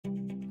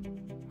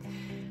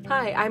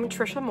Hi, I'm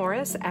Tricia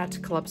Morris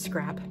at Club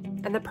Scrap,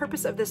 and the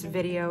purpose of this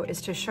video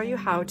is to show you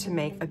how to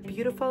make a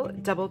beautiful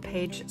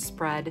double-page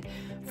spread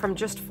from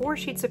just 4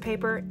 sheets of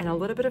paper and a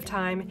little bit of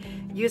time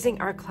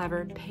using our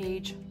clever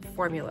page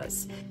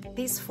formulas.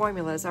 These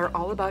formulas are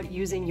all about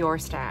using your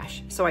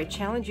stash, so I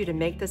challenge you to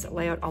make this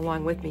layout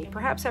along with me,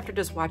 perhaps after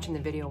just watching the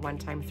video one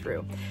time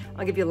through.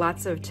 I'll give you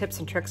lots of tips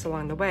and tricks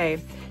along the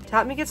way. To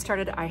help me get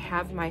started, I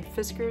have my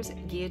Fiskars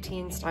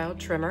guillotine style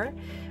trimmer.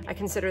 I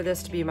consider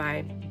this to be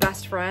my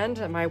best friend,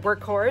 my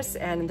workhorse,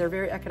 and they're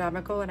very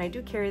economical, and I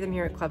do carry them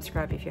here at Club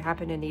Scrap if you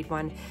happen to need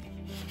one.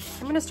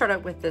 I'm going to start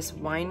out with this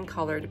wine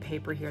colored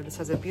paper here. This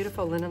has a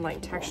beautiful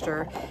linen-like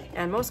texture,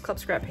 and most Club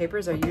Scrap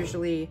papers are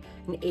usually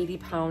an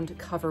 80-pound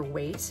cover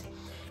weight.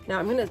 Now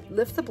I'm going to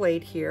lift the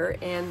blade here,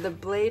 and the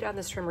blade on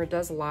this trimmer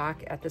does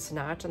lock at this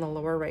notch on the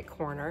lower right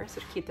corner,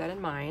 so keep that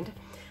in mind.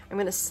 I'm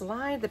going to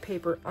slide the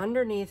paper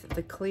underneath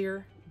the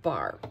clear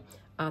bar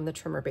on the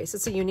trimmer base.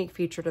 It's a unique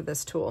feature to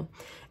this tool.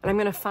 And I'm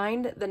going to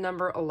find the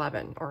number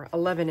 11, or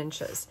 11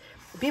 inches.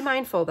 Be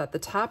mindful that the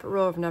top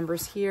row of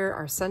numbers here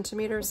are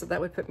centimeters, so that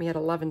would put me at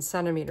 11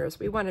 centimeters.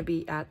 We want to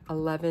be at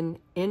 11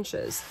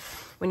 inches.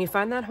 When you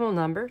find that whole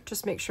number,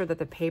 just make sure that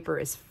the paper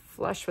is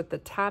flush with the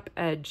top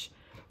edge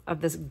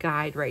of this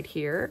guide right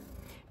here.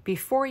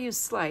 Before you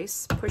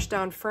slice, push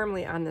down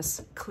firmly on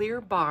this clear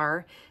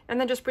bar,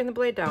 and then just bring the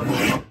blade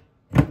down.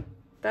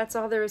 That's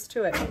all there is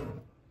to it.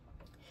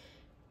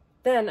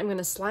 Then I'm going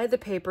to slide the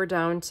paper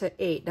down to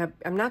 8. Now,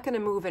 I'm not going to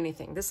move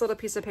anything. This little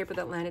piece of paper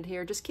that landed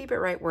here, just keep it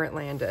right where it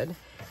landed.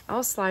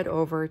 I'll slide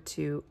over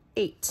to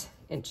 8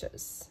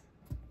 inches.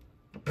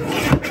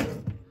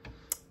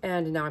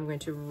 And now I'm going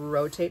to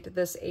rotate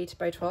this 8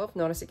 by 12.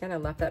 Notice again, I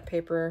left that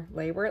paper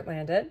lay where it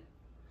landed.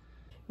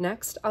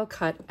 Next, I'll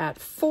cut at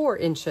 4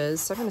 inches.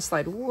 So I'm going to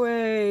slide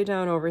way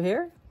down over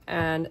here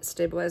and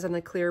stabilize on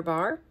the clear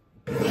bar.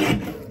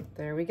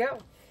 There we go.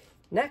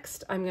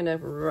 Next, I'm going to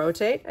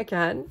rotate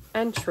again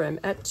and trim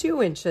at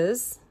 2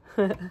 inches.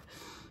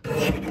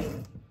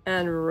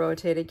 And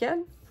rotate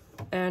again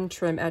and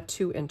trim at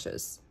 2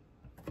 inches.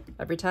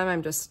 Every time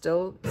I'm just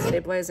still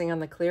stabilizing on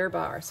the clear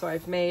bar. So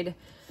I've made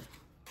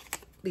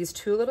these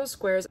 2 little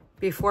squares.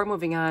 Before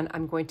moving on,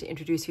 I'm going to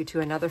introduce you to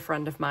another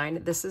friend of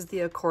mine. This is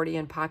the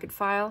accordion pocket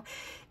file,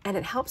 and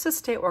it helps us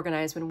stay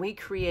organized when we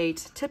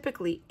create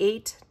typically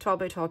 8 12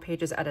 by 12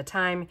 pages at a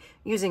time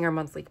using our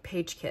monthly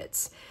page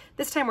kits.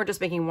 This time we're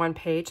just making 1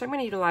 page. I'm going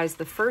to utilize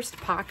the first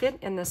pocket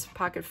in this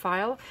pocket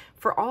file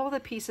for all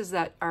the pieces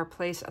that are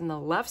placed on the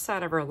left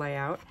side of our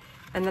layout,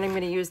 and then I'm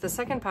going to use the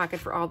second pocket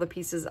for all the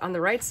pieces on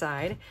the right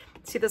side.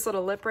 See this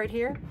little lip right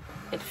here?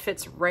 It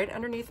fits right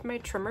underneath my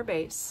trimmer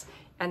base,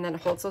 and then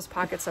holds those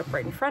pockets up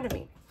right in front of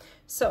me.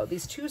 So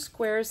these 2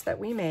 squares that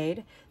we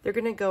made, they're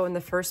going to go in the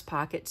first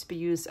pocket to be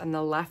used on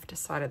the left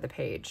side of the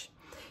page.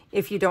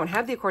 If you don't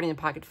have the accordion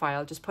pocket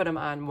file, just put them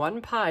on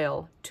one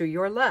pile to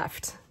your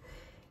left.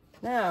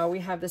 Now we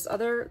have this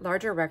other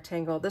larger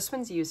rectangle. This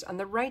one's used on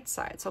the right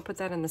side, so I'll put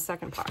that in the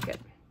second pocket.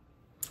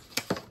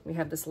 We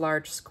have this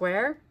large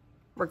square.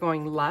 We're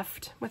going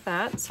left with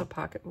that, so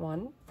pocket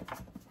 1.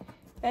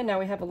 And now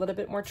we have a little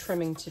bit more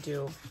trimming to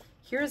do.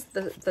 Here's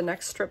the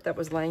next strip that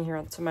was laying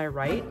here to my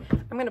right.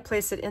 I'm going to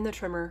place it in the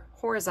trimmer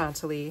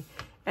horizontally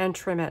and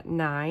trim at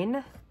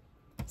 9,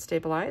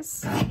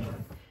 stabilize,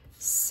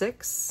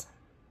 6,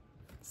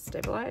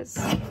 stabilize,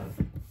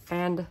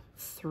 and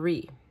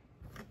 3.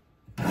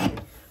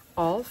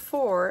 All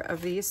 4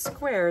 of these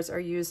squares are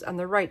used on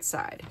the right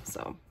side.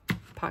 So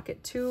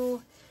pocket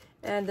 2,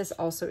 and this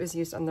also is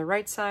used on the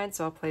right side,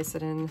 so I'll place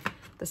it in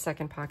the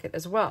second pocket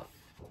as well.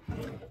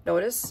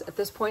 Notice at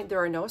this point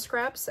there are no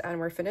scraps, and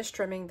we're finished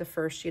trimming the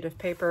first sheet of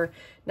paper.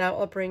 Now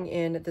I'll bring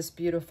in this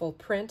beautiful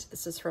print.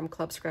 This is from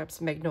Club Scrap's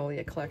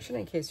Magnolia collection,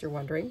 in case you're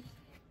wondering.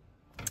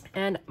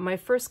 And my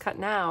first cut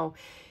now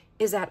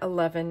is at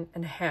 11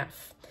 and a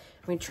half.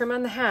 When we trim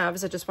on the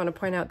halves, I just want to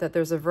point out that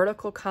there's a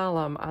vertical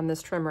column on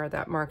this trimmer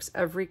that marks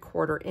every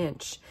 1/4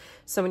 inch.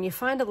 So when you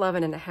find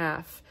 11 and a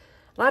half,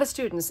 a lot of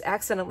students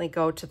accidentally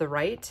go to the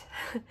right,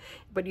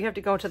 but you have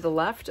to go to the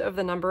left of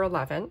the number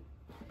 11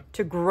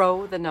 to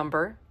grow the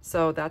number.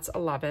 So that's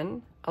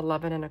 11,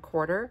 11 and a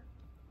 1/4,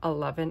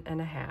 11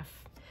 and a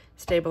half.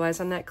 Stabilize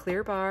on that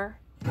clear bar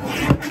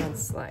and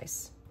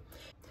slice.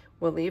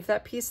 We'll leave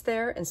that piece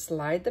there and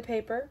slide the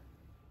paper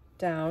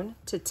down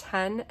to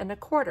 10 and a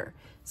 1/4.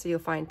 So you'll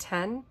find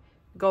 10,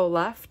 go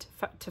left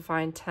to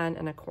find 10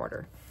 and a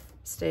 1/4.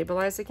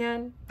 Stabilize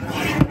again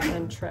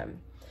and trim.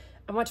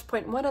 I want to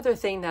point one other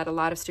thing that a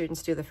lot of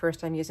students do the first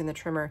time using the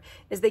trimmer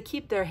is they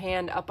keep their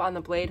hand up on the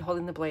blade,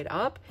 holding the blade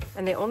up,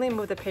 and they only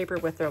move the paper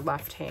with their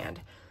left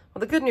hand. Well,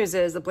 the good news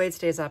is the blade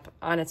stays up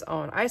on its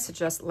own. I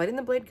suggest letting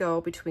the blade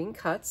go between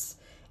cuts,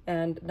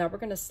 and now we're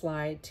going to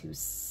slide to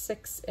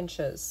 6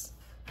 inches.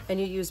 And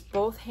you use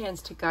both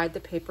hands to guide the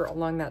paper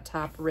along that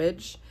top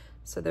ridge.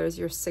 So there's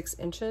your 6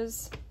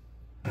 inches,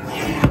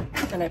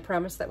 and I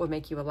promise that will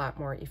make you a lot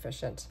more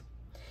efficient.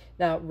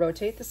 Now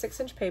rotate the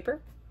 6-inch paper.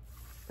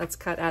 Let's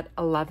cut at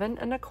 11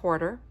 and a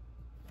 1/4,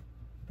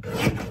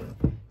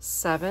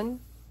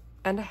 7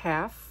 and a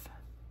half,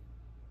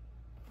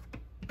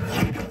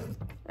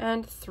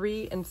 and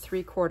 3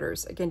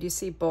 3/4. Again, do you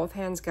see both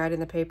hands guiding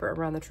the paper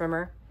around the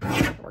trimmer?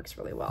 It works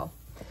really well.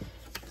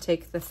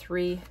 Take the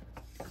 3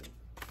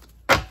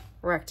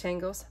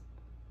 rectangles,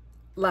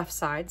 left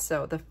side,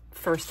 so the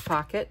first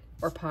pocket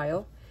or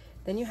pile.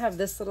 Then you have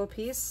this little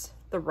piece,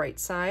 the right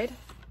side,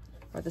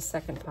 or the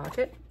second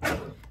pocket.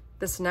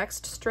 This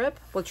next strip,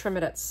 we'll trim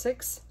it at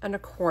 6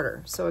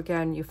 1/4. So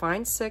again, you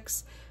find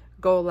 6,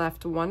 go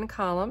left 1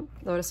 column.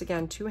 Notice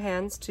again, 2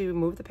 hands to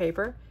move the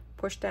paper,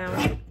 push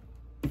down,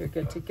 you're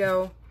good to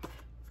go.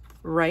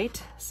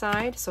 Right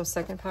side, so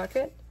second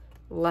pocket,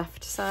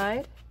 left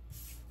side,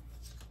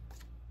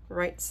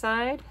 right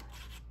side,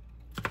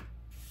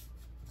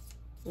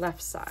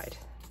 left side.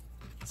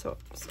 So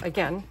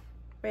again,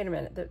 wait a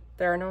minute,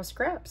 there are no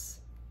scraps.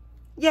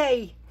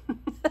 Yay!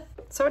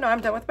 So now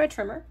I'm done with my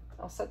trimmer.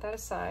 I'll set that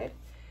aside.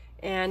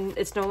 And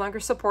it's no longer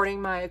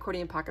supporting my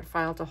accordion pocket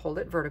file to hold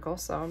it vertical,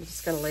 so I'm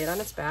just gonna lay it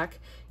on its back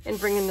and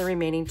bring in the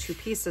remaining 2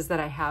 pieces that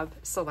I have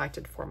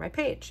selected for my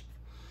page.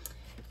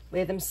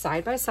 Lay them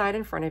side by side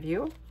in front of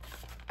you.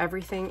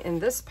 Everything in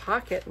this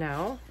pocket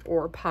now,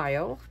 or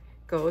pile,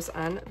 goes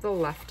on the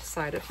left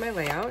side of my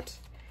layout,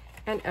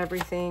 and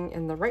everything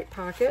in the right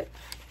pocket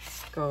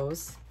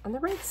goes on the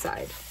right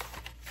side.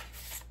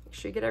 Make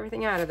sure you get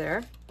everything out of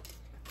there.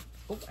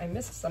 Oh, I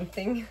missed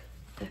something.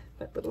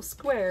 That little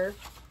square.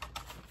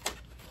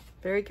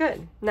 Very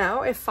good.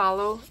 Now I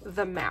follow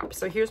the map.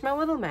 So here's my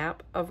little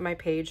map of my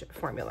page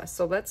formula.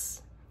 So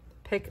let's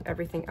pick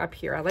everything up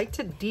here. I like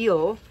to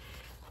deal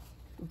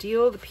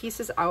the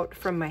pieces out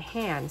from my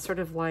hand, sort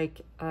of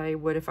like I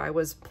would if I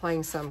was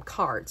playing some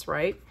cards,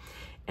 right?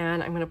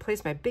 And I'm going to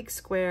place my big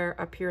square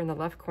up here in the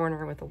left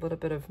corner with a little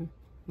bit of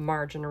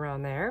margin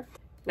around there.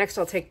 Next,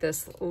 I'll take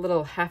this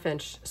little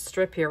 1/2-inch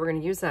strip here. We're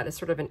going to use that as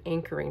sort of an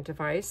anchoring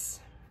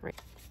device,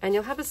 right? And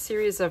you'll have a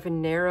series of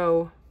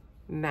narrow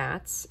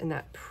mats in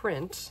that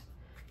print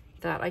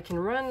that I can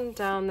run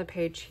down the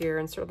page here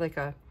in sort of like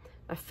a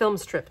film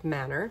strip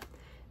manner.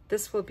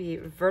 This will be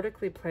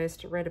vertically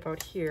placed right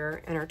about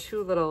here, and our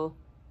 2 little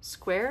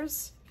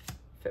squares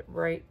fit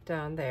right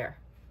down there.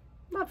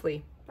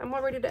 Lovely. I'm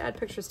all ready to add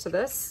pictures to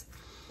this.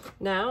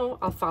 Now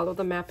I'll follow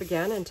the map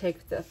again and take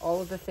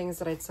all of the things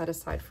that I'd set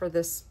aside for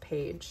this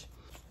page.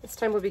 This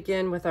time we'll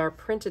begin with our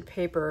printed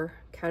paper,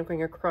 kind of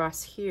going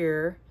across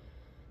here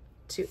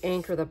to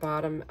anchor the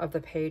bottom of the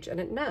page, and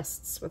it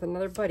nests with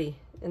another buddy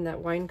in that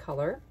wine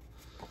color.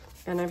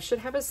 And I should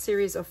have a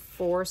series of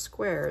 4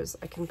 squares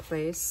I can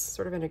place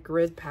sort of in a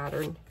grid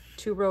pattern,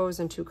 2 rows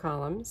and 2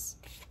 columns.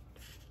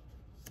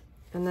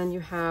 And then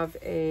you have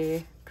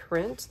a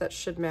print that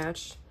should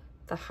match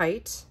the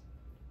height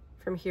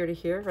from here to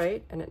here,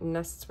 right? And it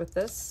nests with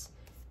this.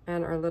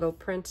 And our little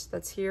print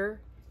that's here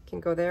can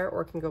go there,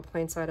 or can go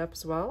plain side up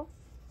as well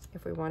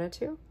if we wanted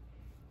to.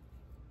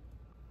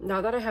 Now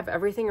that I have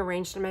everything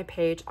arranged on my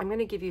page, I'm going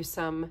to give you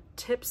some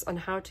tips on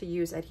how to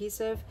use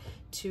adhesive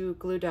to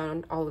glue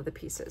down all of the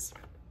pieces.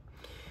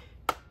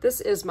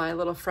 This is my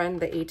little friend,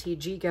 the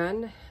ATG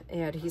gun,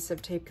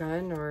 adhesive tape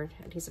gun or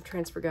adhesive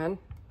transfer gun.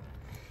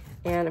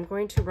 And I'm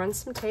going to run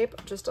some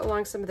tape just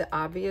along some of the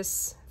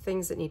obvious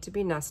things that need to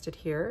be nested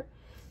here.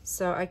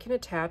 So I can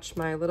attach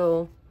my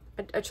little,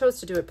 I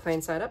chose to do it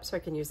plain side up so I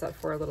can use that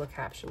for a little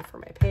caption for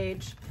my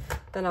page.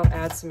 Then I'll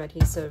add some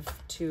adhesive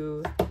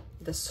to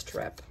the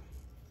strip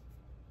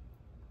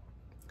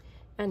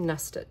and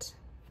nest it.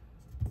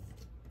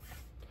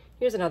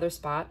 Here's another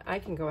spot. I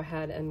can go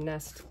ahead and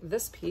nest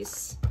this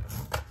piece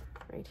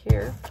right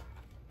here.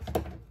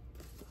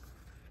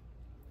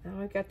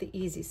 Now I've got the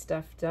easy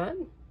stuff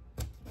done.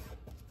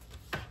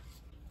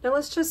 Now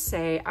let's just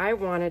say I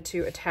wanted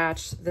to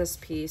attach this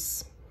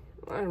piece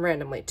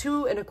randomly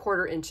 2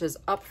 1/4 inches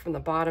up from the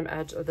bottom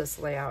edge of this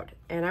layout,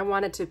 and I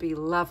want it to be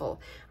level.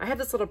 I have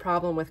this little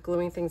problem with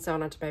gluing things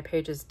down onto my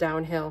pages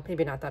downhill.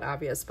 Maybe not that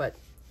obvious, but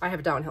I have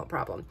a downhill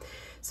problem.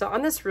 So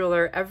on this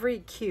ruler, every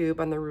cube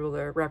on the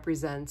ruler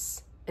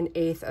represents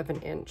 1/8 of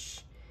an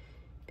inch.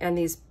 And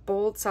these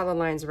bold solid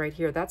lines right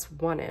here, that's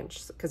 1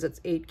 inch because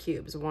it's 8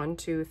 cubes. 1,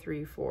 2,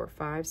 3, 4,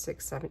 5,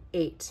 6, 7,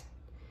 8.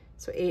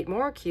 So 8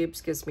 more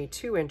cubes gives me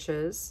 2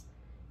 inches,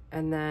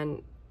 and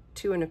then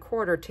 2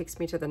 1/4 takes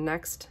me to the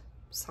next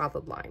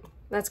solid line.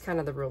 That's kind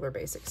of the ruler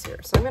basics here.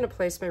 So I'm going to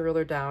place my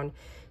ruler down.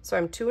 So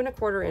I'm 2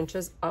 1/4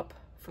 inches up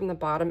from the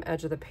bottom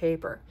edge of the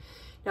paper.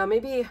 Now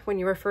maybe when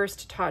you were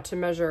first taught to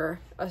measure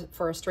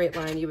for a straight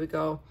line, you would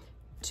go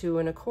 2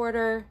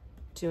 1/4,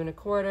 2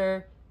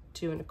 1/4,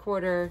 2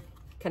 1/4,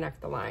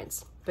 connect the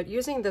lines. But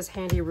using this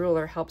handy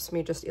ruler helps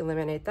me just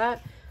eliminate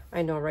that.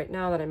 I know right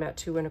now that I'm at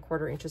 2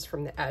 1/4 inches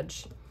from the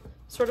edge.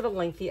 Sort of a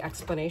lengthy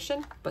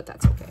explanation, but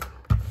that's okay.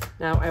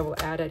 Now I will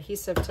add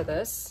adhesive to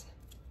this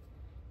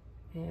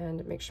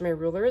and make sure my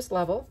ruler is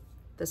level.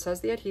 This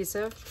has the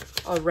adhesive.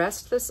 I'll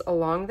rest this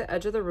along the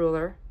edge of the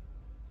ruler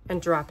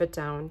and drop it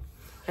down.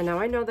 And now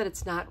I know that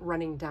it's not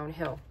running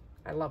downhill.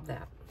 I love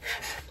that.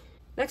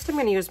 Next, I'm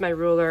going to use my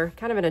ruler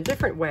kind of in a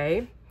different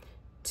way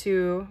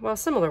to, well,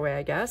 similar way,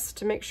 I guess,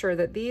 to make sure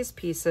that these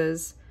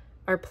pieces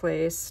are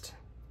placed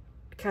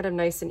kind of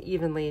nice and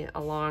evenly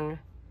along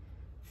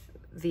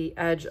the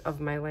edge of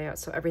my layout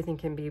so everything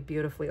can be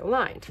beautifully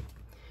aligned.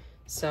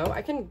 So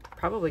I can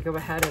probably go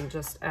ahead and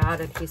just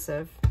add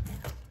adhesive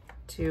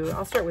to,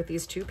 I'll start with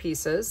these two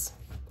pieces.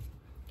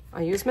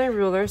 I'll use my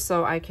ruler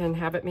so I can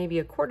have it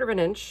maybe 1/4 of an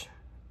inch,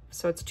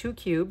 so it's 2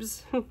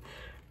 cubes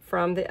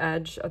from the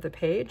edge of the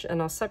page,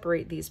 and I'll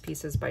separate these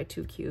pieces by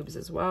 2 cubes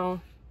as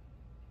well.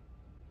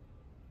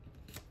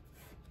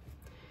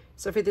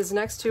 So for these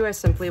next two, I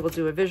simply will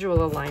do a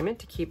visual alignment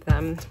to keep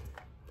them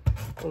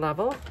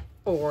level,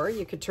 or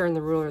you could turn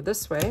the ruler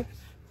this way.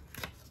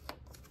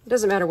 It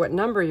doesn't matter what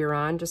number you're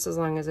on, just as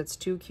long as it's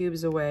 2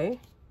 cubes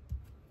away.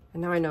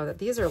 And now I know that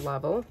these are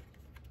level.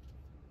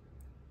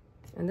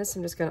 And this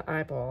I'm just going to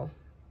eyeball.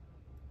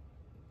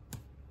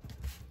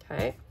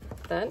 Okay,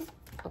 then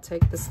I'll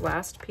take this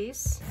last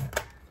piece,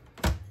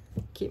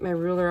 keep my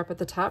ruler up at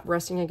the top,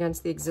 resting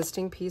against the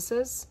existing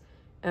pieces,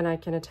 and I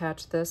can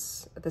attach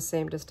this at the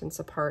same distance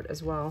apart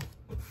as well.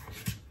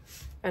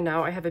 And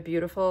now I have a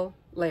beautiful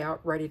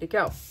layout ready to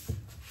go.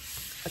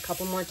 A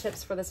couple more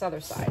tips for this other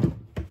side.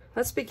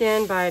 Let's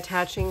begin by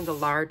attaching the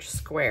large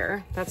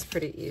square. That's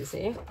pretty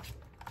easy.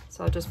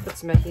 So I'll just put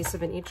some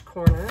adhesive in each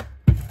corner.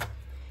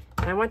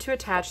 And I want to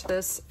attach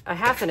this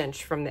 1/2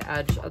 inch from the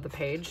edge of the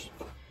page.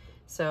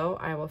 So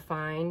I will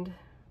find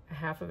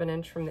 1/2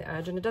 inch from the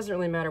edge, and it doesn't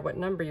really matter what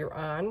number you're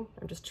on.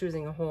 I'm just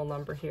choosing a whole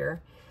number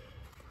here.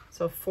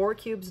 So 4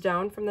 cubes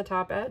down from the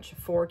top edge,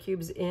 4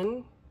 cubes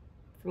in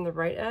from the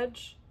right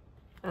edge,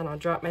 and I'll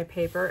drop my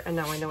paper, and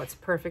now I know it's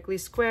perfectly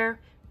square,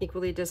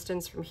 equally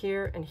distanced from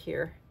here and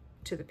here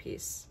to the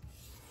piece.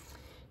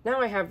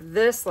 Now I have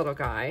this little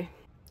guy.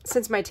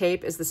 Since my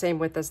tape is the same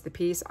width as the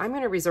piece, I'm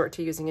going to resort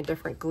to using a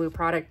different glue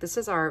product. This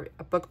is our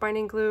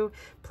bookbinding glue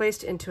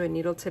placed into a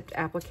needle-tipped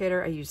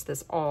applicator. I use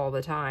this all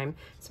the time.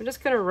 So I'm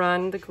just going to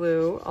run the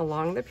glue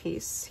along the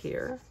piece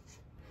here,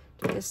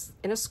 doing this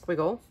in a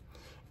squiggle.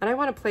 And I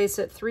want to place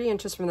it 3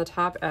 inches from the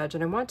top edge,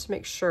 and I want to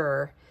make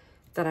sure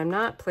that I'm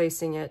not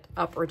placing it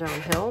up or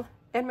downhill.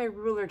 And my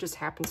ruler just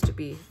happens to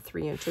be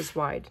 3 inches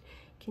wide.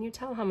 Can you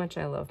tell how much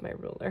I love my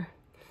ruler?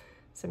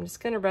 So I'm just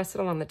going to rest it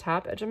along the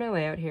top edge of my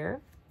layout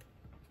here,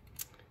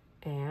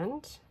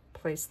 and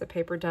place the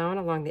paper down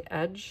along the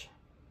edge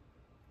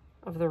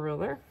of the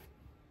ruler.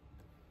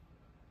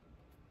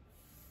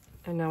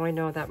 And now I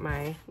know that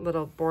my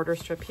little border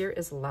strip here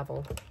is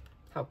level.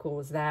 How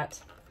cool is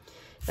that?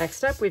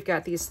 Next up, we've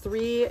got these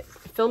 3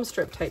 film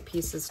strip type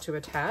pieces to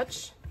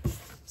attach.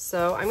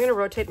 So I'm going to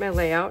rotate my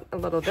layout a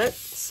little bit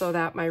so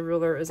that my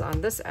ruler is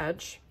on this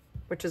edge,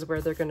 which is where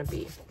they're going to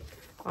be.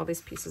 All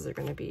these pieces are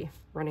going to be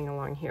running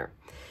along here.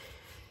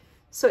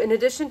 So in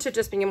addition to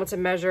just being able to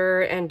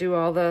measure and do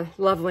all the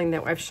leveling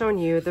that I've shown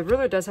you, the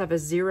ruler does have a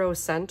 0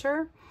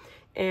 center.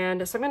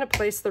 And so I'm going to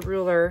place the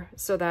ruler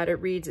so that it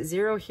reads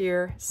 0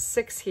 here,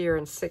 6 here,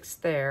 and 6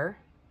 there.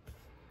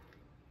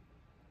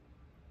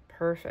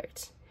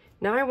 Perfect.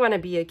 Now I want to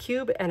be 1.5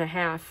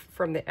 cubes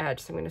from the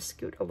edge. So I'm going to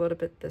scoot a little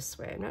bit this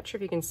way. I'm not sure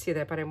if you can see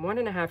that, but I'm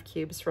 1.5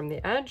 cubes from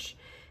the edge.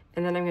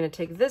 And then I'm going to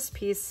take this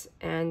piece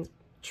and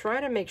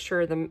try to make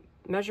sure the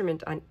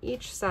measurement on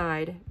each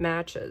side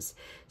matches.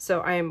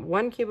 So I am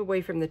 1 cube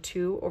away from the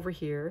 2 over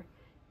here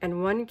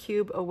and 1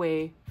 cube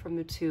away from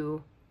the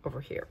 2 over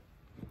here.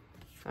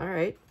 All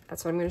right,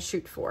 that's what I'm going to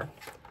shoot for.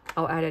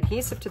 I'll add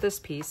adhesive to this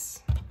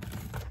piece.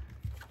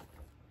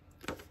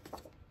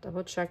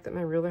 Double check that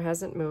my ruler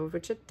hasn't moved,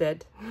 which it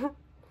did.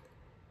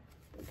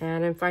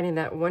 And I'm finding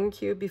that 1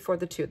 cube before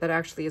the 2. That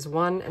actually is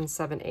 1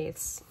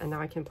 7/8. And now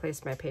I can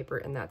place my paper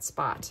in that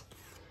spot.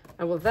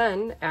 I will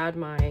then add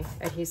my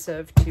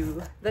adhesive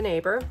to the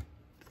neighbor,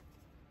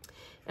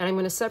 and I'm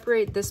going to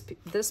separate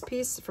this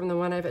piece from the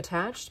one I've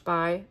attached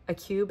by 1.5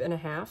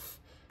 cubes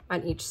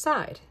on each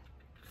side.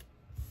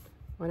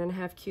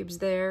 1.5 cubes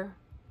there,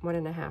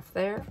 1.5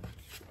 there.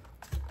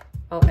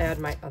 I'll add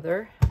my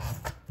other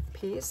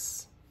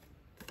piece.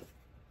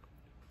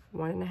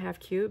 1.5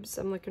 cubes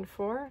I'm looking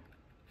for.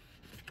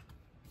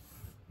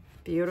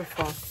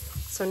 Beautiful.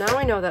 So now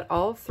I know that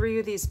all 3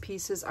 of these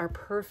pieces are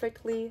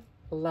perfectly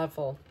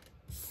level.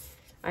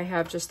 I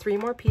have just 3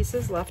 more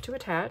pieces left to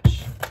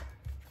attach.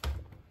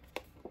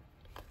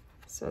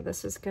 So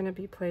this is going to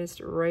be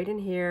placed right in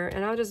here,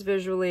 and I'll just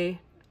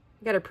visually,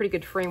 got a pretty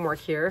good framework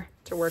here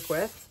to work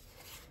with.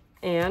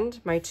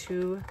 And my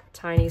 2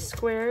 tiny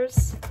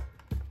squares.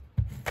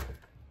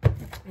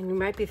 And you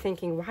might be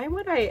thinking, why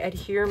would I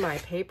adhere my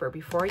paper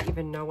before I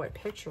even know what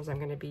pictures I'm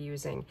going to be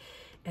using?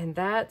 And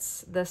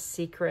that's the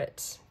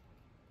secret.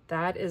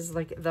 That is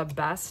like the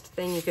best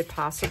thing you could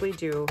possibly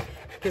do,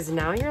 because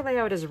now your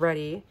layout is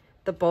ready.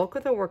 The bulk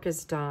of the work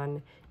is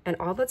done, and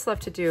all that's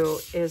left to do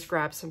is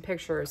grab some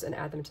pictures and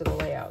add them to the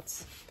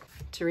layouts.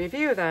 To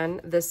review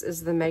then, this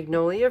is the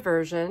Magnolia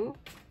version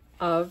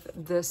of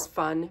this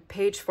fun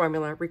page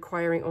formula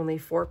requiring only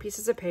 4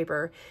 pieces of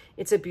paper.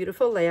 It's a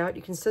beautiful layout.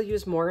 You can still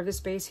use more of the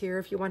space here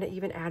if you want to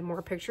even add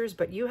more pictures,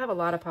 but you have a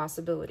lot of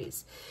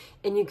possibilities.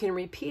 And you can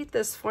repeat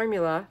this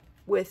formula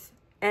with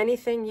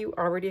anything you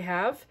already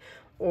have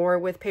or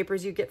with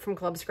papers you get from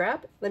Club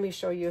Scrap. Let me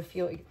show you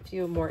a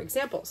few more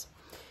examples.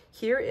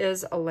 Here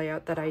is a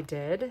layout that I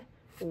did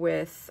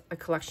with a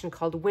collection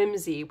called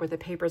Whimsy, where the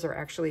papers are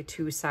actually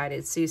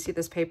two-sided. So you see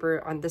this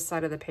paper on this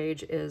side of the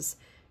page is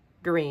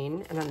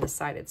green, and on this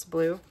side it's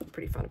blue.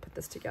 Pretty fun to put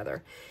this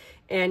together.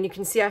 And you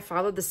can see I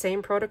followed the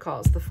same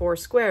protocols, the 4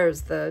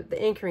 squares, the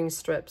anchoring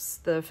strips,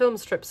 the film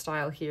strip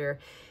style here.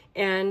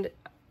 And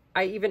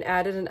I even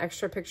added an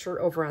extra picture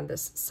over on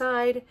this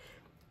side.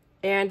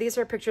 And these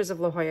are pictures of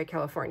La Jolla,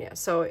 California.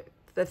 So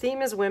the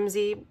theme is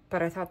whimsy,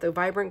 but I thought the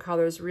vibrant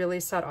colors really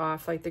set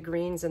off, like the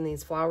greens and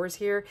these flowers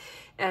here.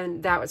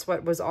 And that was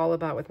what was all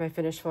about with my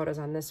finished photos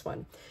on this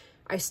one.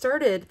 I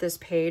started this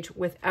page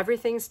with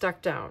everything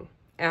stuck down,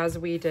 as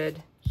we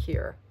did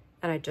here.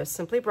 And I just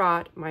simply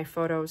brought my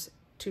photos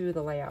to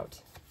the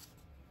layout.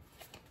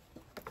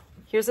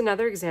 Here's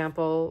another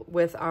example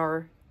with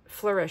our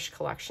Flourish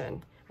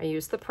collection. I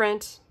used the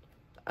print,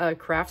 a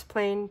craft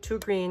plane, 2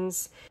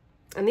 greens,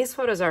 and these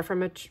photos are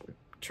from a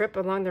trip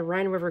along the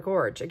Rhine River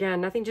Gorge. Again,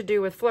 nothing to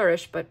do with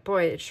Flourish, but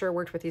boy, it sure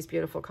worked with these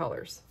beautiful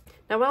colors.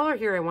 Now, while we're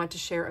here, I want to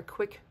share a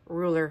quick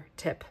ruler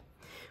tip.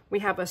 We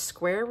have a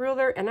square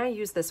ruler, and I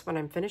use this when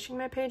I'm finishing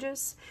my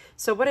pages.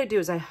 So what I do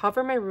is I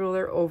hover my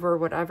ruler over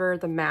whatever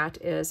the mat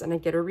is, and I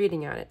get a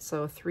reading on it.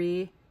 So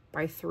 3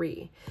 by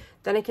 3.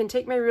 Then I can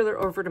take my ruler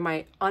over to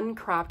my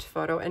uncropped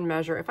photo and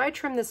measure. If I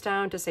trim this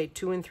down to say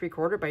 2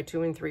 3/4 by 2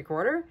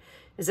 3/4,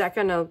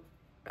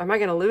 am I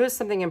gonna lose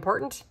something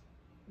important?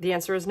 The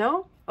answer is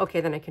no. Okay,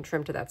 then I can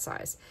trim to that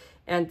size.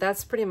 And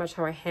that's pretty much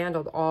how I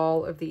handled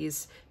all of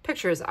these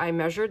pictures. I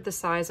measured the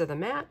size of the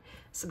mat,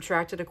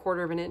 subtracted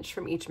 1/4 of an inch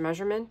from each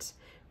measurement,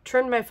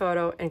 trimmed my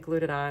photo and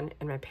glued it on,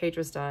 and my page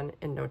was done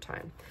in no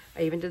time.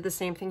 I even did the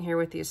same thing here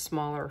with these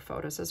smaller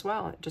photos as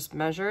well. Just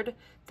measured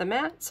the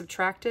mat,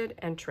 subtracted,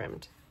 and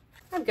trimmed.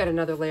 I've got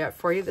another layout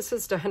for you. This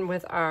is done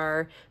with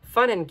our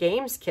fun and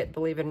games kit,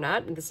 believe it or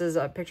not. This is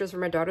pictures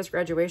from my daughter's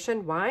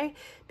graduation. Why?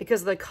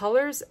 Because the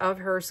colors of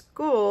her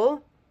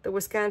school, the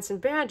Wisconsin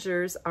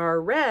Badgers, are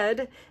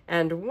red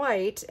and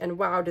white, and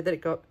wow, did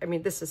it go, I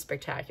mean, this is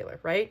spectacular,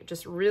 right?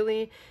 Just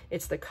really,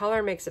 it's the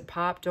color makes it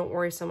pop. Don't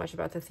worry so much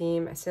about the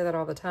theme. I say that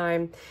all the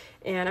time.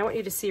 And I want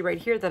you to see right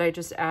here that I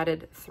just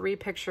added 3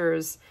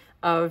 pictures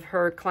of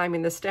her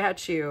climbing the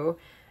statue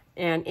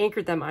and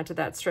anchored them onto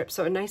that strip.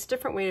 So a nice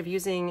different way of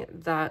using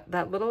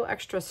that little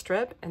extra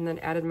strip, and then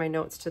added my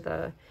notes to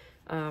the,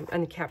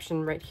 and the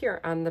caption right here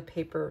on the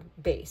paper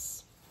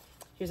base.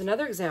 Here's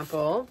another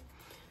example.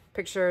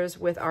 Pictures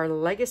with our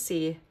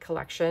Legacy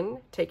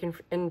collection taken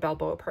in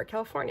Balboa Park,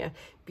 California.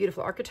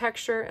 Beautiful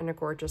architecture and a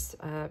gorgeous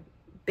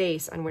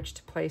base on which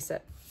to place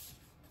it.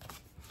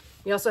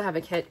 We also have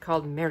a kit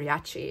called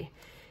Mariachi.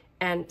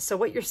 And so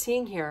what you're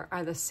seeing here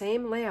are the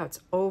same layouts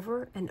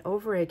over and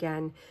over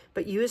again,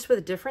 but used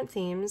with different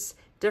themes,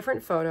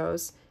 different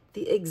photos,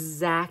 the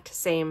exact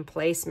same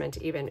placement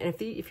even. And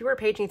if you were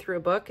paging through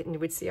a book and you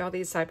would see all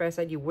these side by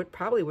side, you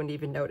probably wouldn't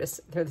even notice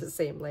they're the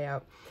same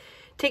layout.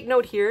 Take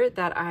note here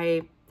that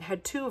I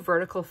had 2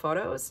 vertical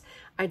photos.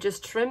 I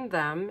just trimmed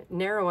them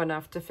narrow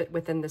enough to fit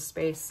within the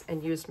space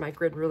and used my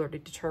grid ruler to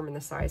determine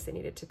the size they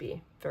needed to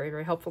be. Very,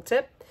 very helpful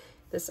tip.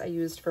 This I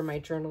used for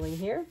my journaling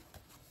here.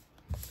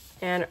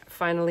 And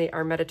finally,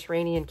 our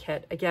Mediterranean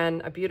kit.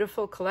 Again, a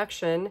beautiful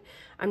collection.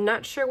 I'm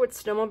not sure what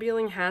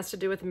snowmobiling has to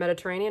do with the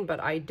Mediterranean, but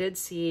I did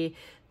see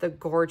the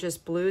gorgeous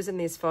blues in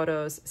these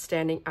photos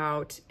standing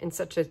out in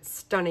such a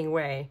stunning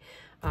way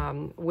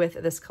with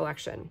this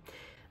collection.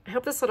 I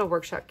hope this little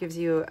workshop gives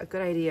you a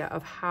good idea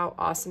of how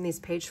awesome these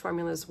page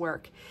formulas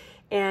work.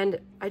 And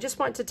I just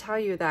want to tell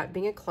you that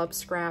being a Club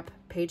Scrap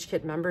Page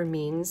Kit member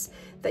means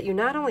that you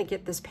not only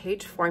get this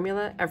page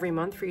formula every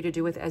month for you to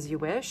do with as you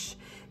wish,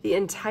 the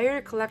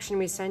entire collection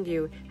we send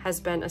you has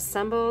been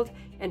assembled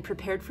and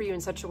prepared for you in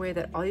such a way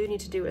that all you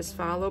need to do is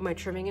follow my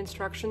trimming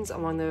instructions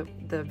along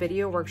the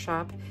video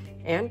workshop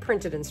and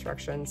printed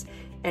instructions,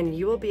 and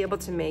you will be able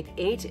to make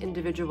 8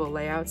 individual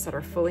layouts that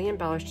are fully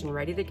embellished and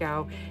ready to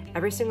go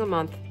every single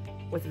month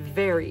with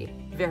very,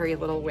 very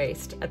little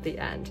waste at the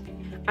end.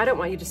 I don't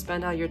want you to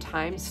spend all your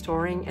time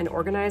storing and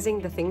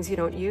organizing the things you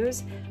don't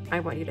use.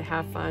 I want you to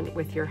have fun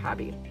with your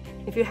hobby.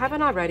 If you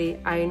haven't already,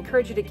 I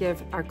encourage you to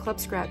give our Club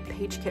Scrap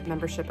Page Kit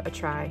membership a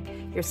try.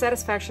 Your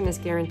satisfaction is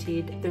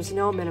guaranteed. There's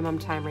no minimum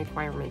time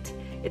requirement.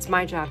 It's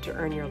my job to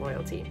earn your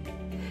loyalty.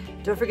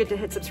 Don't forget to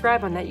hit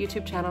subscribe on that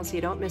YouTube channel so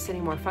you don't miss any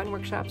more fun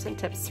workshops and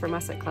tips from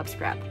us at Club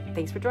Scrap.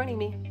 Thanks for joining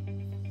me.